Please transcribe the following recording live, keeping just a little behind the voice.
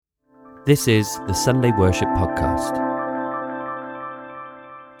This is the Sunday Worship Podcast.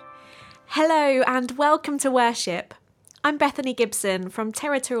 Hello and welcome to worship. I'm Bethany Gibson from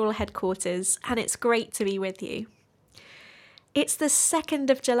Territorial Headquarters and it's great to be with you. It's the 2nd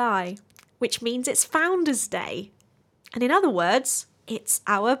of July, which means it's Founders' Day. And in other words, it's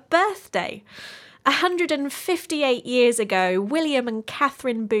our birthday. 158 years ago, William and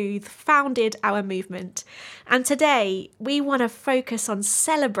Catherine Booth founded our movement. And today, we want to focus on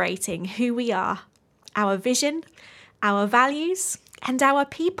celebrating who we are, our vision, our values, and our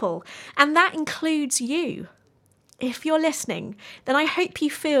people. And that includes you. If you're listening, then I hope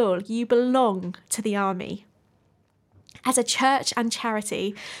you feel you belong to the army. As a church and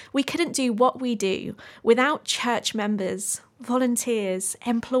charity, we couldn't do what we do without church members, volunteers,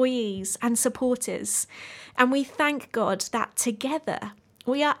 employees and supporters. And we thank God that together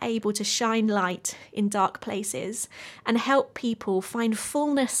we are able to shine light in dark places and help people find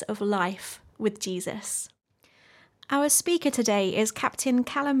fullness of life with Jesus. Our speaker today is Captain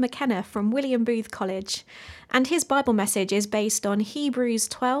Callum McKenna from William Booth College, and his Bible message is based on Hebrews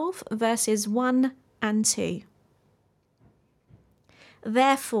 12, verses 1 and 2.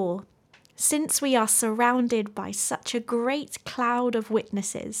 Therefore, since we are surrounded by such a great cloud of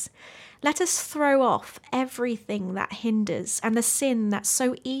witnesses, let us throw off everything that hinders and the sin that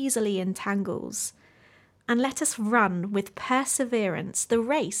so easily entangles, and let us run with perseverance the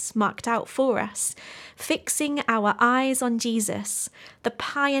race marked out for us, fixing our eyes on Jesus, the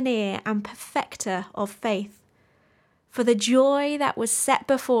pioneer and perfecter of faith. For the joy that was set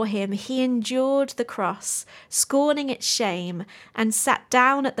before him, he endured the cross, scorning its shame, and sat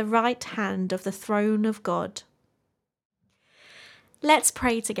down at the right hand of the throne of God. Let's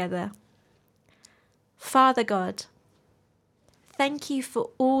pray together. Father God, thank you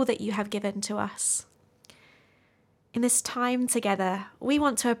for all that you have given to us. In this time together, we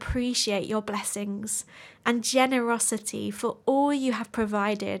want to appreciate your blessings and generosity for all you have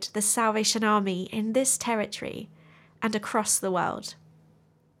provided the Salvation Army in this territory and across the world.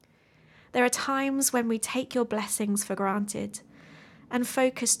 There are times when we take your blessings for granted and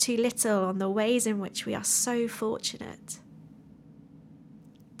focus too little on the ways in which we are so fortunate.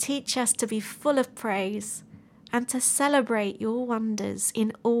 Teach us to be full of praise and to celebrate your wonders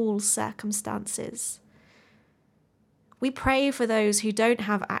in all circumstances. We pray for those who don't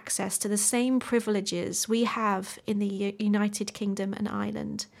have access to the same privileges we have in the United Kingdom and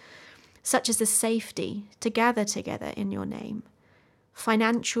Ireland, such as the safety to gather together in your name,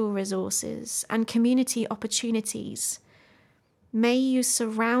 financial resources, and community opportunities. May you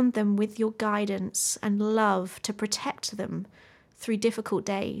surround them with your guidance and love to protect them through difficult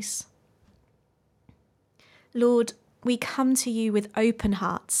days. Lord, we come to you with open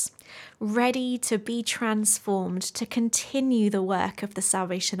hearts, ready to be transformed to continue the work of the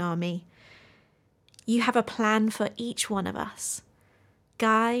Salvation Army. You have a plan for each one of us.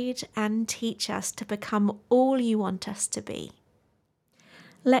 Guide and teach us to become all you want us to be.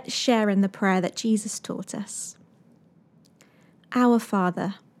 Let's share in the prayer that Jesus taught us. Our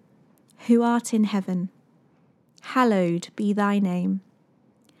Father, who art in heaven, hallowed be thy name.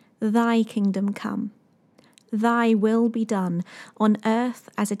 Thy kingdom come. Thy will be done on earth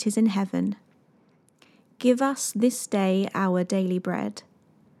as it is in heaven. Give us this day our daily bread,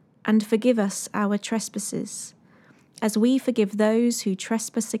 and forgive us our trespasses, as we forgive those who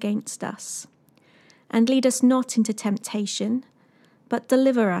trespass against us. And lead us not into temptation, but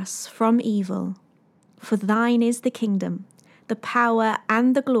deliver us from evil. For thine is the kingdom, the power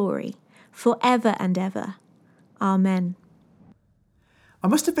and the glory, forever and ever. Amen. I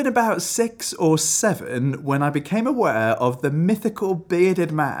must have been about 6 or 7 when I became aware of the mythical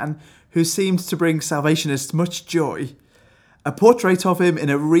bearded man who seemed to bring Salvationists much joy. A portrait of him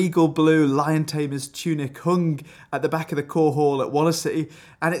in a regal blue lion tamer's tunic hung at the back of the core hall at Wallasey,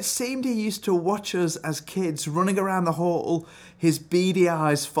 and it seemed he used to watch us as kids running around the hall, his beady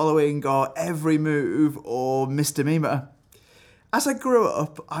eyes following our every move or misdemeanour. As I grew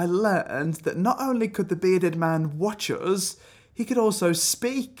up, I learned that not only could the bearded man watch us, he could also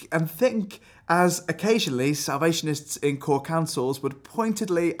speak and think, as occasionally Salvationists in core councils would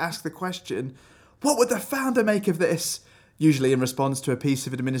pointedly ask the question, "What would the founder make of this?" usually in response to a piece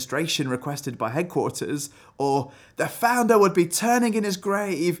of administration requested by headquarters, or "the founder would be turning in his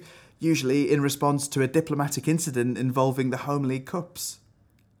grave," usually in response to a diplomatic incident involving the Home League Cups.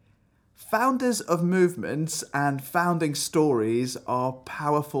 Founders of movements and founding stories are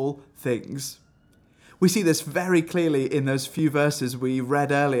powerful things. We see this very clearly in those few verses we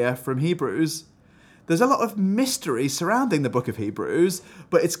read earlier from Hebrews. There's a lot of mystery surrounding the book of Hebrews,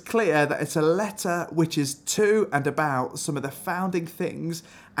 but it's clear that it's a letter which is to and about some of the founding things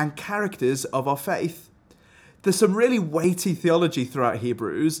and characters of our faith. There's some really weighty theology throughout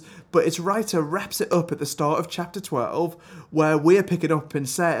Hebrews, but its writer wraps it up at the start of chapter 12, where we're picking up and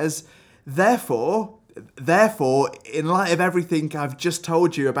says, Therefore, in light of everything I've just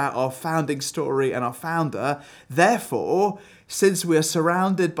told you about our founding story and our founder, therefore, since we are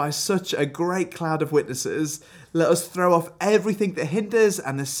surrounded by such a great cloud of witnesses, let us throw off everything that hinders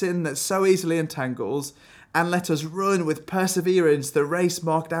and the sin that so easily entangles, and let us run with perseverance the race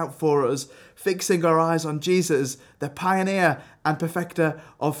marked out for us, fixing our eyes on Jesus, the pioneer and perfecter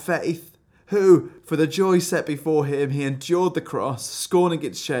of faith, who, for the joy set before him, he endured the cross, scorning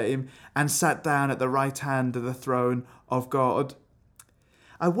its shame, and sat down at the right hand of the throne of God.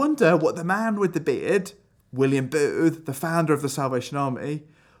 I wonder what the man with the beard, William Booth, the founder of the Salvation Army,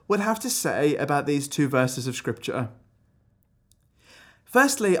 would have to say about these two verses of Scripture.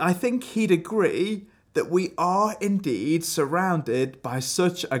 Firstly, I think he'd agree that we are indeed surrounded by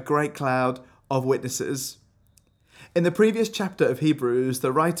such a great cloud of witnesses. In the previous chapter of Hebrews,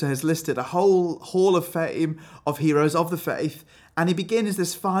 the writer has listed a whole hall of fame of heroes of the faith, and he begins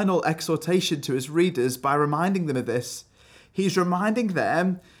this final exhortation to his readers by reminding them of this. He's reminding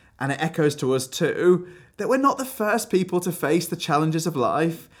them, and it echoes to us too, that we're not the first people to face the challenges of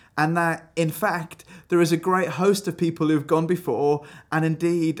life, and that, in fact, there is a great host of people who've gone before and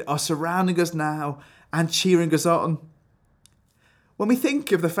indeed are surrounding us now and cheering us on. When we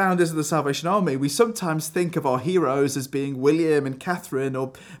think of the founders of the Salvation Army, we sometimes think of our heroes as being William and Catherine,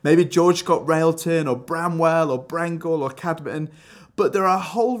 or maybe George Scott Railton, or Bramwell, or Brengle, or Cadman, but there are a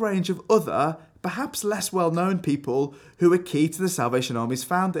whole range of other, perhaps less well-known people who were key to the Salvation Army's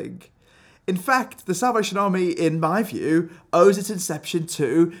founding. In fact, the Salvation Army, in my view, owes its inception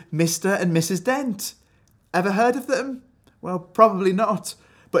to Mr. and Mrs. Dent. Ever heard of them? Well, probably not.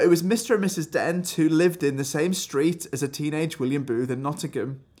 But it was Mr. and Mrs. Dent who lived in the same street as a teenage William Booth in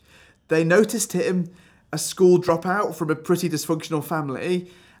Nottingham. They noticed him, a school dropout from a pretty dysfunctional family,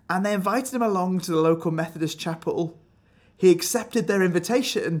 and they invited him along to the local Methodist chapel. He accepted their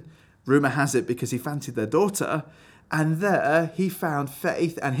invitation, rumour has it because he fancied their daughter, and there he found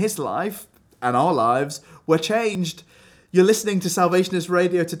faith, and his life, and our lives, were changed. You're listening to Salvationist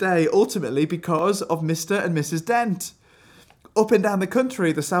Radio today ultimately because of Mr. and Mrs. Dent. Up and down the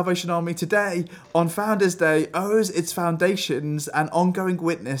country, the Salvation Army today, on Founders' Day, owes its foundations and ongoing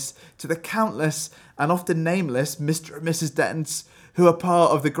witness to the countless and often nameless Mr. and Mrs. Dents who are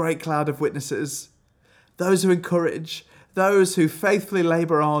part of the great cloud of witnesses. Those who encourage, those who faithfully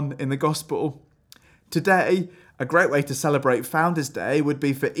labour on in the gospel. Today, a great way to celebrate Founders' Day would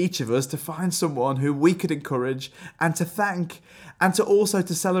be for each of us to find someone who we could encourage and to thank, and to also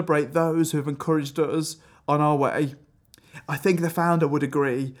to celebrate those who have encouraged us on our way. I think the founder would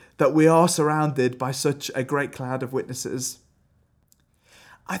agree that we are surrounded by such a great cloud of witnesses.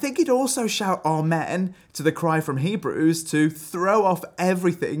 I think he'd also shout amen to the cry from Hebrews to throw off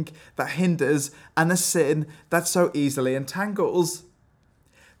everything that hinders and the sin that so easily entangles.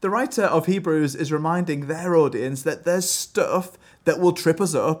 The writer of Hebrews is reminding their audience that there's stuff that will trip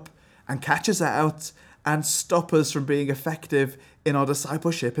us up and catch us out and stop us from being effective in our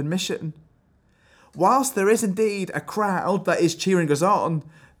discipleship and mission. Whilst there is indeed a crowd that is cheering us on,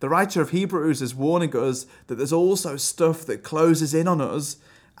 the writer of Hebrews is warning us that there's also stuff that closes in on us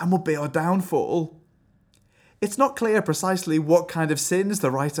and will be our downfall. It's not clear precisely what kind of sins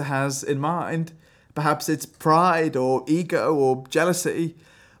the writer has in mind. Perhaps it's pride or ego or jealousy,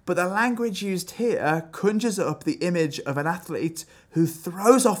 but the language used here conjures up the image of an athlete who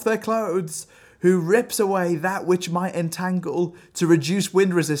throws off their clothes, who rips away that which might entangle to reduce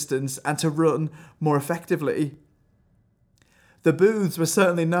wind resistance and to run more effectively. The Booths were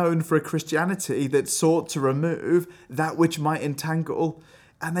certainly known for a Christianity that sought to remove that which might entangle,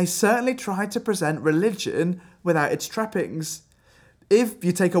 and they certainly tried to present religion without its trappings. If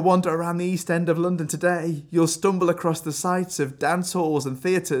you take a wander around the East End of London today, you'll stumble across the sites of dance halls and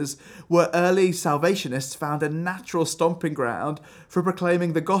theatres where early Salvationists found a natural stomping ground for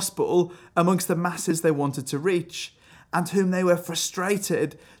proclaiming the gospel amongst the masses they wanted to reach, and whom they were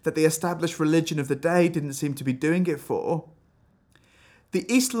frustrated that the established religion of the day didn't seem to be doing it for. The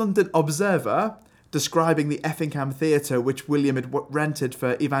East London Observer, describing the Effingham Theatre which William had rented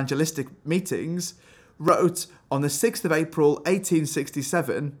for evangelistic meetings, wrote on the 6th of April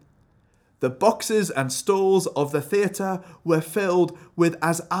 1867, "The boxes and stalls of the theatre were filled with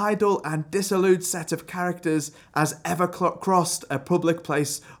as idle and dissolute set of characters as ever crossed a public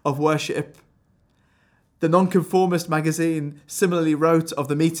place of worship." The Nonconformist magazine similarly wrote of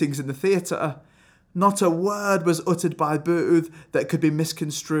the meetings in the theatre, Not a word was uttered by Booth that could be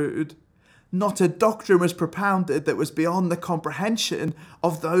misconstrued. Not a doctrine was propounded that was beyond the comprehension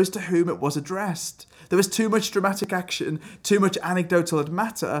of those to whom it was addressed. There was too much dramatic action, too much anecdotal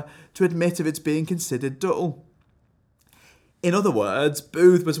matter to admit of its being considered dull. In other words,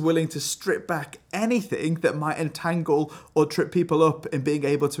 Booth was willing to strip back anything that might entangle or trip people up in being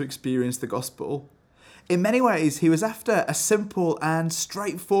able to experience the gospel. In many ways, he was after a simple and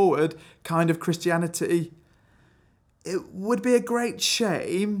straightforward kind of Christianity. It would be a great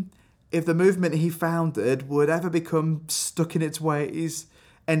shame if the movement he founded would ever become stuck in its ways,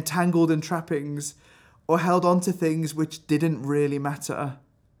 entangled in trappings, or held on to things which didn't really matter.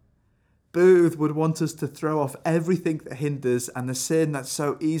 Booth would want us to throw off everything that hinders and the sin that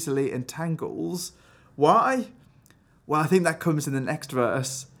so easily entangles. Why? Well, I think that comes in the next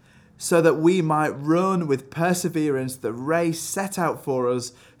verse. So that we might run with perseverance the race set out for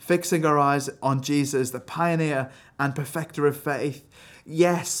us, fixing our eyes on Jesus, the pioneer and perfecter of faith.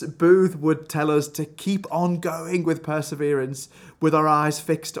 Yes, Booth would tell us to keep on going with perseverance, with our eyes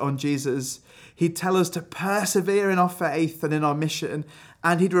fixed on Jesus. He'd tell us to persevere in our faith and in our mission,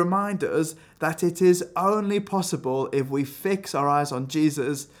 and he'd remind us that it is only possible if we fix our eyes on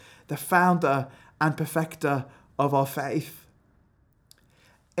Jesus, the founder and perfecter of our faith.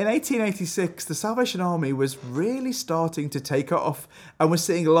 In 1886, the Salvation Army was really starting to take off and was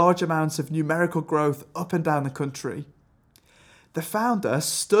seeing large amounts of numerical growth up and down the country. The founder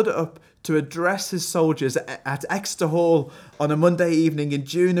stood up to address his soldiers at Exeter Hall on a Monday evening in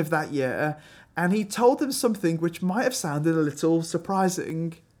June of that year, and he told them something which might have sounded a little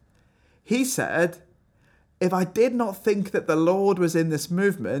surprising. He said, "If I did not think that the Lord was in this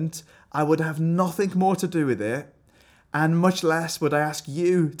movement, I would have nothing more to do with it, and much less would I ask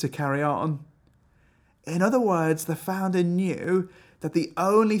you to carry on." In other words, the founder knew that the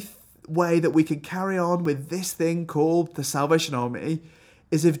only way that we can carry on with this thing called the Salvation Army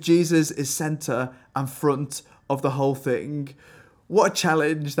is if Jesus is centre and front of the whole thing. What a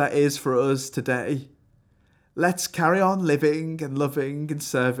challenge that is for us today. Let's carry on living and loving and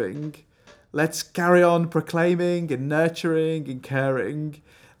serving. Let's carry on proclaiming and nurturing and caring.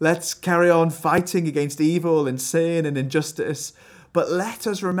 Let's carry on fighting against evil and sin and injustice. But let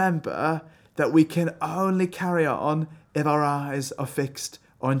us remember that we can only carry on if our eyes are fixed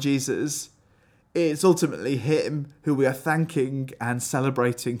on Jesus. It's ultimately him who we are thanking and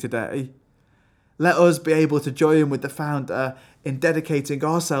celebrating today. Let us be able to join with the founder in dedicating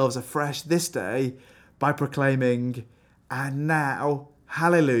ourselves afresh this day by proclaiming, "And now,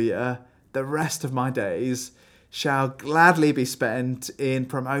 hallelujah, the rest of my days shall gladly be spent in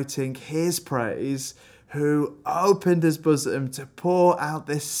promoting his praise, who opened his bosom to pour out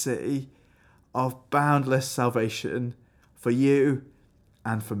this sea of boundless salvation for you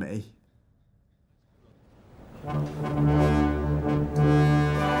and for me."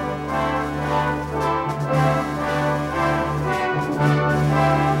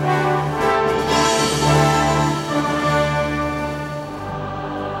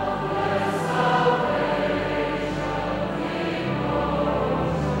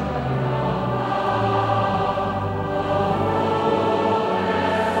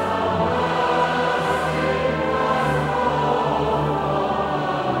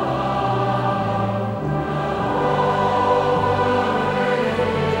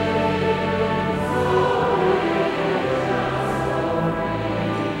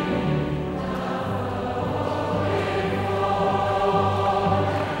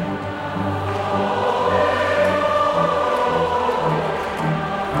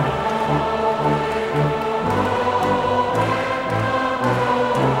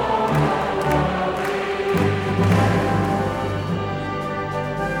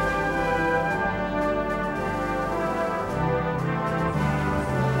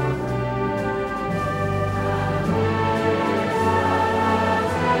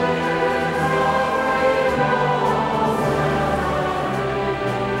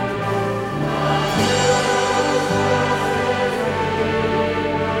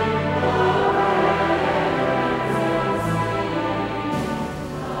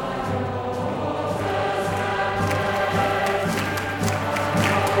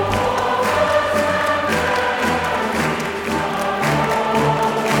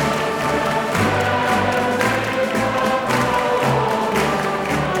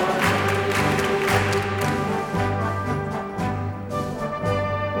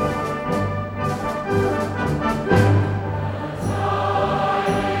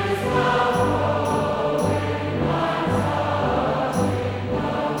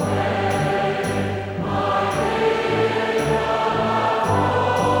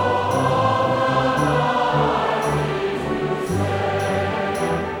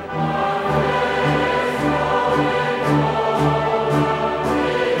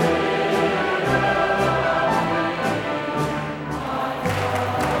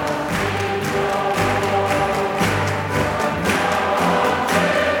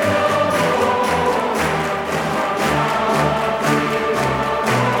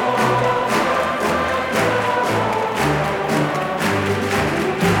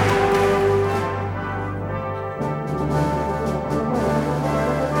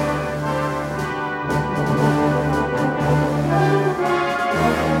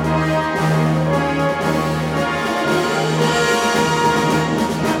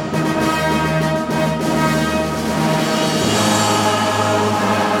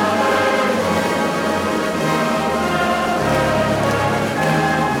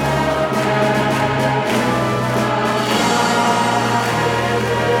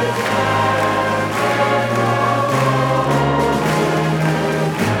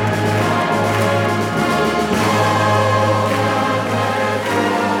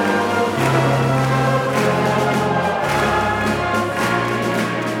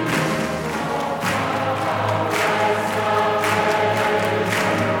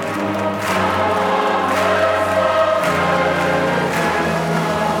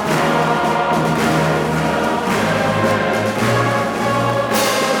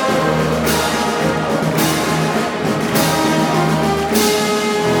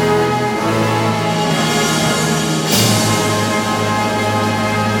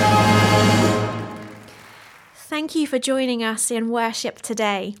 thank you for joining us in worship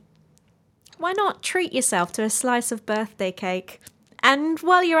today. Why not treat yourself to a slice of birthday cake? And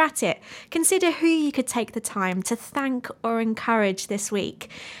while you're at it, consider who you could take the time to thank or encourage this week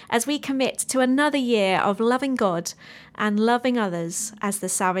as we commit to another year of loving God and loving others as the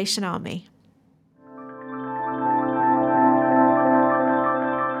Salvation Army.